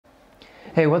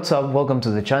Hey, what's up? Welcome to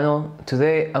the channel.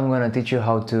 Today I'm gonna teach you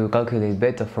how to calculate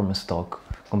beta from a stock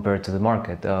compared to the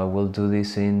market. We'll do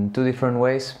this in two different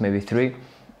ways, maybe three.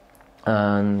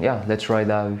 And yeah, let's try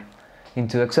that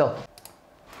into Excel.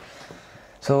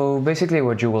 So basically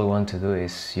what you will want to do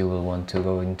is you will want to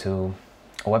go into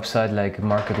a website like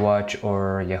MarketWatch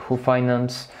or Yahoo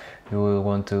Finance. You will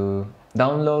want to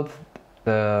download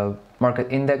the market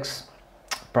index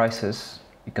prices.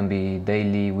 It can be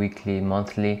daily, weekly,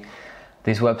 monthly.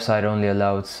 This website only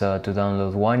allows to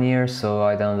download 1 year, so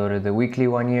I downloaded the weekly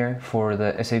 1 year for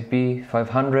the S&P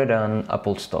 500 and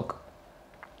Apple stock.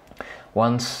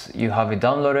 Once you have it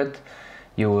downloaded,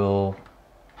 you will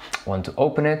want to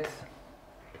open it.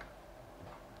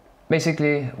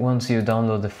 Basically, once you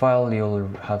download the file, you'll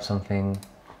have something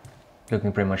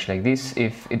looking pretty much like this.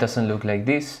 If it doesn't look like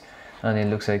this and it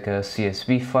looks like a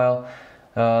CSV file,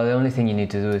 the only thing you need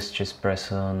to do is just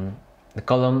press on the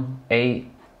column A.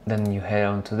 Then you head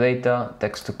on to data,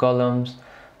 text to columns,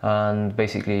 and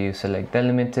basically you select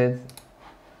delimited.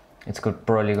 It's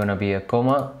probably gonna be a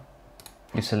comma.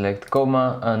 You select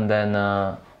comma and then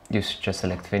you just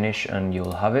select finish and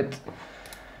you'll have it.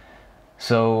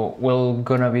 So we're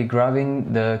gonna be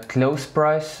grabbing the close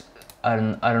price,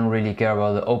 and I don't really care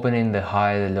about the opening, the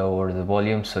high, the low, or the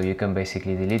volume, so you can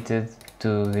basically delete it.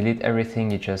 To delete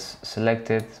everything, you just select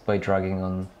it by dragging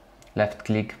on left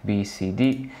click B, C,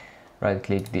 D. Right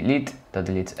click delete, that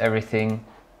deletes everything,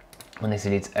 and this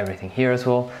deletes everything here as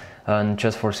well. And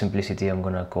just for simplicity, I'm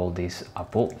gonna call this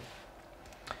Apple.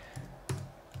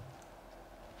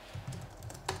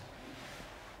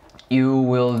 You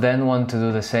will then want to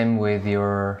do the same with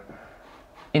your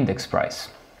index price.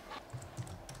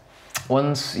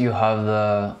 Once you have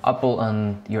the Apple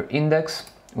and your index,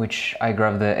 which I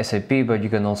grabbed the S&P, but you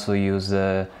can also use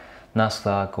the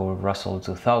Nasdaq or Russell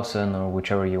 2000 or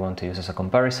whichever you want to use as a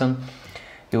comparison,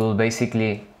 you will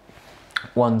basically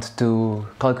want to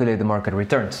calculate the market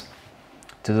returns.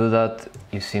 To do that,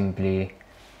 you simply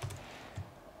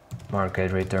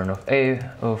market return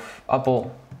of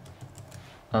Apple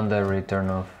and the return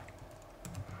of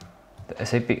the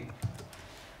S&P.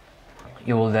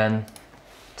 You will then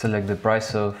select the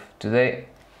price of today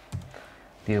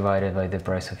divided by the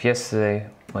price of yesterday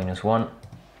minus 1.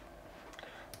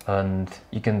 And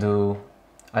you can do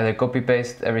either copy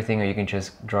paste everything, or you can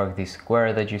just drag this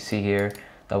square that you see here,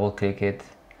 double click it,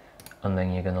 and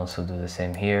then you can also do the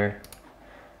same here.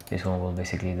 This one will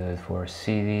basically do it for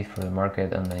CD, for the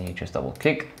market, and then you just double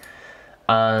click.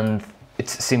 And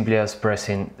it's simply as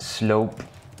pressing slope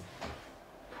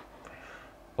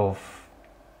of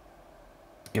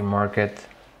your market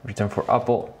return for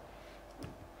Apple.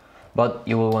 But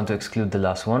you will want to exclude the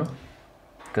last one,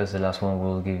 because the last one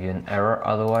will give you an error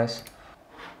otherwise.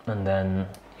 And then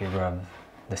you grab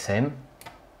the same.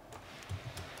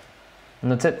 And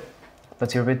that's it.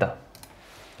 That's your beta.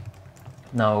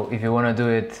 Now, if you want to do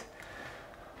it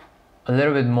a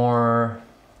little bit more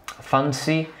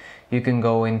fancy, you can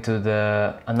go into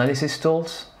the analysis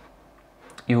tools.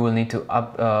 You will need to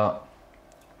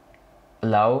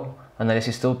allow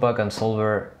analysis toolpack and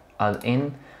solver add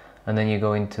in. And then you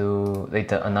go into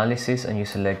data analysis and you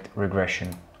select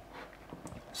regression.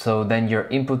 So then your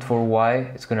input for Y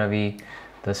is going to be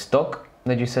the stock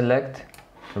that you select.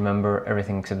 Remember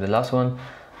everything except the last one.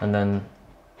 And then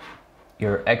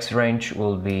your X range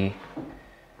will be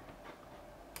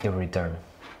your return.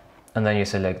 And then you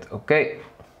select OK.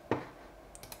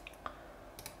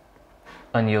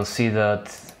 And you'll see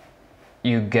that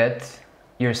you get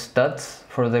your stats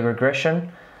for the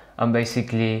regression. And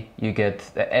basically you get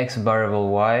the X variable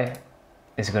Y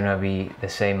is gonna be the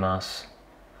same as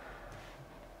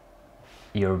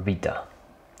your beta.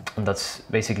 And that's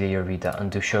basically your beta.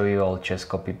 And to show you, I'll just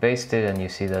copy paste it and you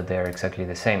see that they're exactly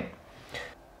the same.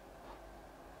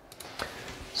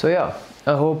 So yeah,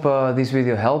 I hope this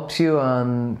video helps you,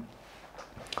 and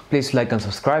please like and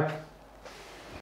subscribe.